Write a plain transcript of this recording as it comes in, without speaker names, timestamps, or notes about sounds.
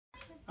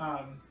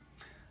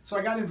So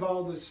I got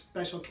involved with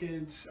Special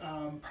Kids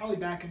probably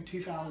back in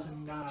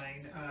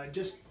 2009,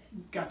 just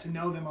got to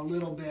know them a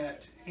little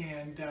bit,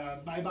 and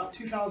by about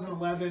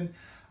 2011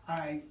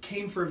 I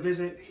came for a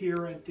visit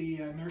here at the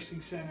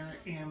nursing center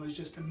and was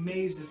just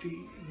amazed at the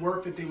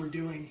work that they were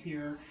doing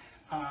here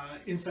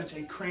in such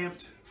a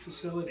cramped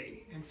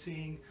facility, and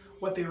seeing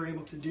what they were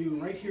able to do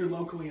right here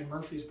locally in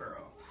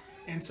Murfreesboro.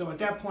 And so at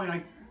that point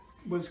I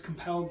was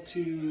compelled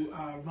to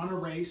run a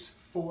race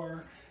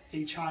for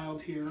a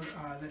child here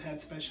that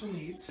had special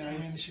needs. I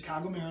ran the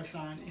Chicago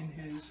Marathon in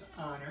his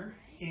honor,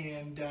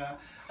 and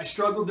I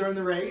struggled during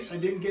the race. I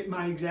didn't get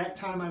my exact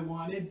time I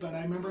wanted, but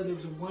I remember there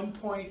was one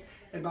point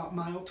at about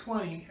mile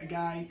 20, a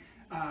guy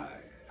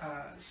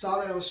saw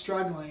that I was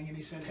struggling, and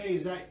he said, "Hey,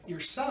 is that your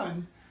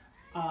son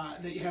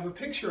that you have a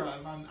picture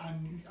of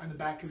on the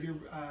back of your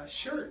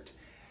shirt?"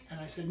 And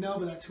I said, "No,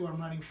 but that's who I'm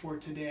running for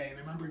today." And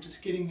I remember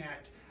just getting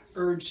that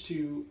urge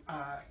to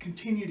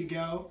continue to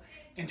go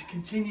and to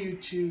continue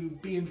to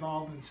be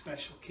involved in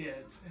Special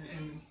Kids.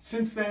 And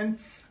since then,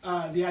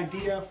 the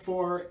idea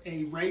for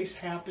a race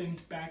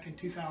happened back in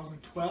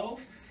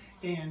 2012.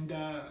 And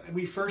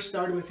we first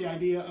started with the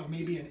idea of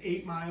maybe an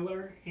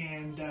 8-miler,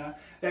 and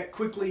that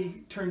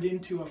quickly turned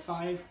into a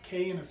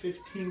 5K and a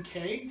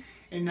 15K.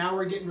 And now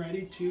we're getting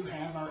ready to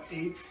have our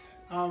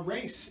 8th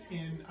race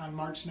on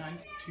March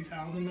 9th,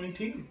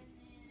 2019.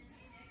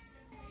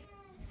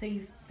 So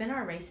you've been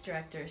our race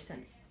director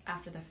since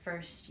after the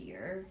first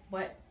year.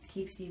 What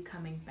keeps you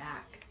coming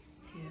back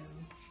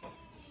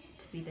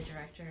to be the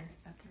director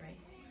of the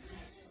race?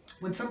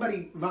 When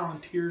somebody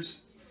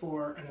volunteers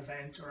for an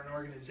event or an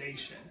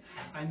organization,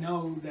 I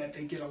know that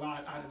they get a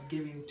lot out of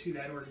giving to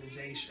that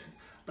organization.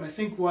 But I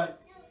think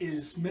what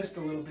is missed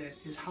a little bit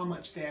is how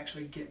much they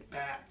actually get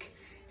back.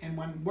 And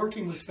when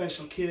working with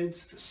Special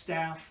Kids, the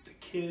staff, the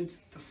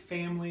kids, the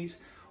families,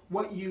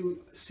 what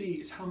you see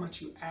is how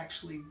much you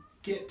actually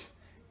get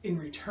in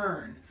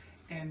return.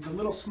 And the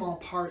little small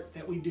part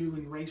that we do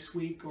in race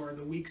week or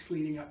the weeks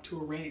leading up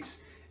to a race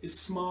is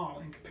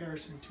small in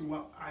comparison to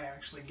what I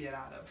actually get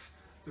out of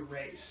the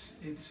race.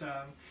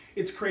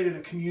 It's created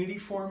a community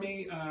for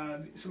me.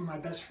 Some of my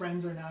best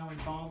friends are now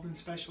involved in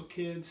Special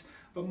Kids,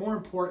 but more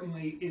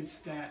importantly, it's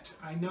that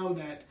I know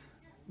that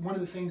one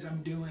of the things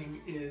I'm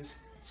doing is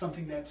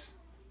something that's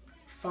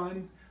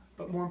fun,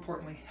 but more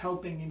importantly,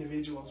 helping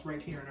individuals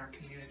right here in our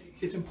community.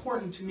 It's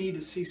important to me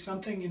to see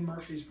something in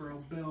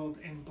Murfreesboro build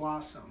and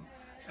blossom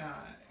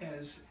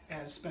as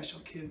Special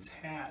Kids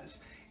has,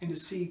 and to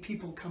see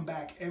people come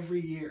back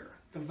every year,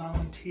 the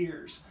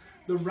volunteers,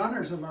 the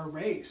runners of our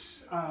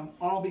race,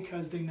 all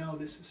because they know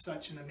this is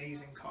such an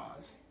amazing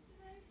cause.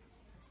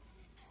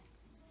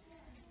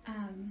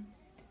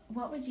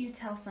 What would you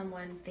tell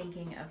someone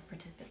thinking of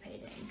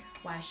participating?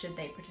 Why should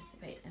they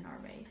participate in our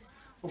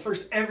race? Well,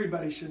 first,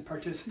 everybody should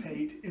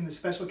participate in the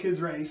Special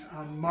Kids race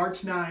on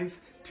March 9th,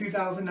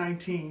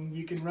 2019.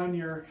 You can run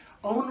your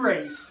own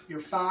race,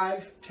 your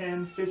 5,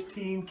 10,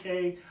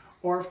 15K,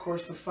 or of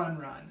course the fun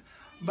run.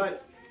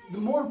 But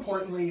more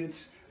importantly,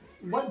 it's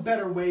what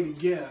better way to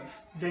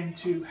give than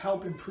to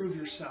help improve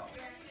yourself.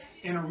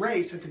 In a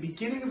race at the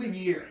beginning of the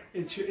year,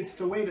 it's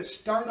the way to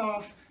start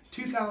off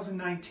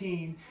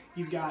 2019.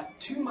 You've got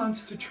 2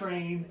 months to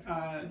train,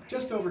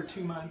 just over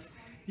 2 months.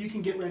 You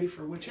can get ready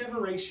for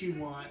whichever race you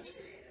want,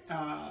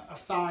 a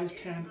 5,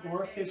 10,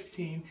 or a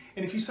 15.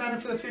 And if you sign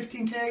up for the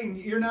 15K and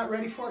you're not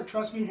ready for it,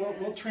 trust me,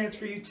 we'll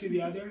transfer you to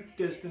the other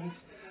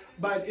distance.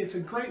 But it's a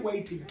great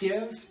way to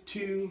give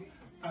to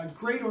a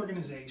great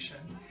organization.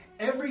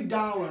 Every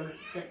dollar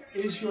that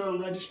is your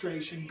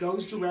registration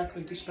goes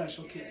directly to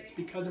Special Kids.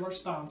 Because of our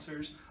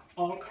sponsors,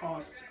 all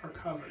costs are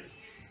covered.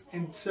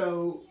 And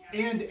so,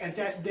 and at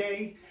that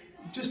day,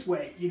 just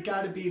wait. You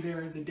got to be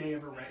there the day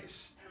of a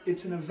race.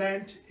 It's an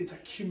event. It's a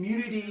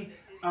community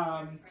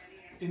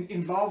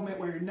involvement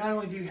where not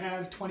only do you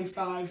have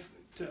 25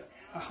 to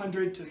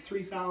 100 to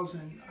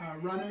 3,000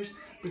 runners,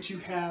 but you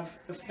have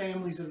the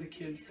families of the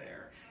kids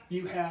there.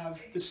 You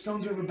have the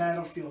Stones River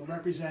battlefield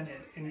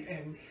represented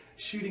and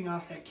shooting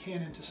off that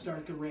cannon to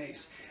start the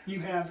race. You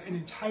have an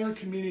entire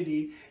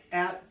community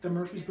at the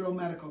Murfreesboro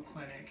Medical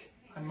Clinic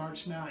on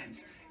March 9th.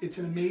 It's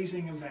an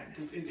amazing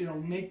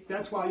event.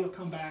 That's why you'll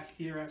come back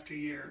year after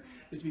year,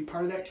 is to be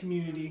part of that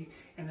community,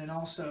 and then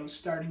also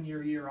starting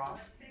your year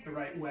off the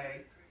right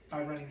way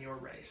by running your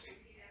race.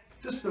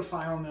 Just a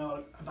final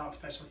note about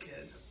Special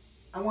Kids.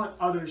 I want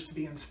others to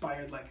be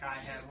inspired like I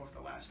have over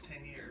the last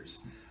 10 years.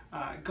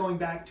 Going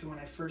back to when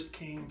I first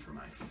came for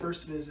my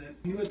first visit,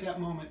 I knew at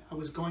that moment I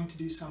was going to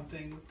do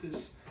something with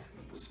this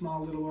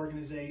small little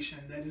organization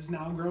that is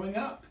now growing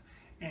up.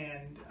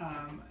 And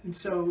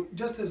so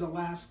just as a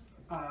last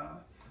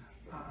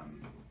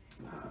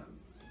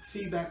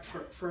feedback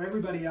for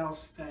everybody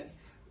else that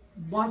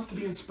wants to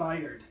be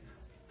inspired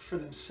for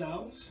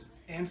themselves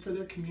and for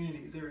their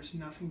community, there is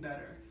nothing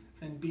better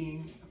than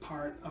being a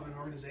part of an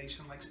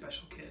organization like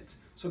Special Kids.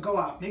 So go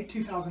out, make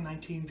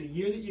 2019 the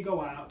year that you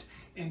go out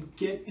and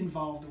get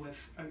involved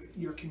with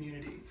your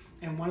community.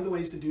 And one of the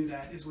ways to do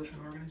that is with an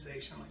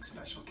organization like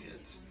Special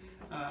Kids.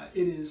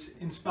 It is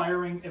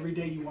inspiring every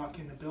day you walk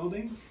in the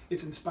building.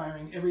 It's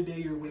inspiring every day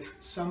you're with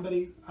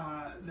somebody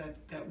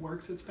that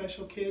works at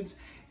Special Kids,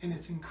 and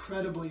it's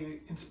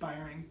incredibly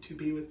inspiring to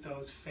be with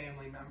those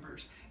family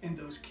members and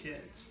those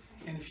kids.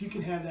 And if you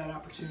can have that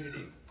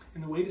opportunity,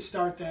 and the way to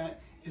start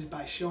that is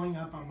by showing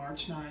up on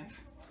March 9th,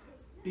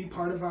 be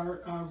part of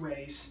our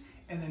race,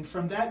 and then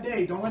from that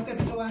day, don't let that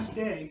be the last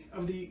day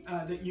of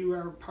that you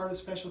are part of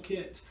Special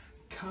Kids.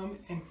 Come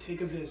and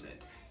take a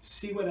visit.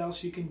 See what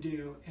else you can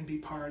do and be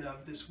part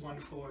of this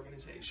wonderful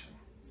organization.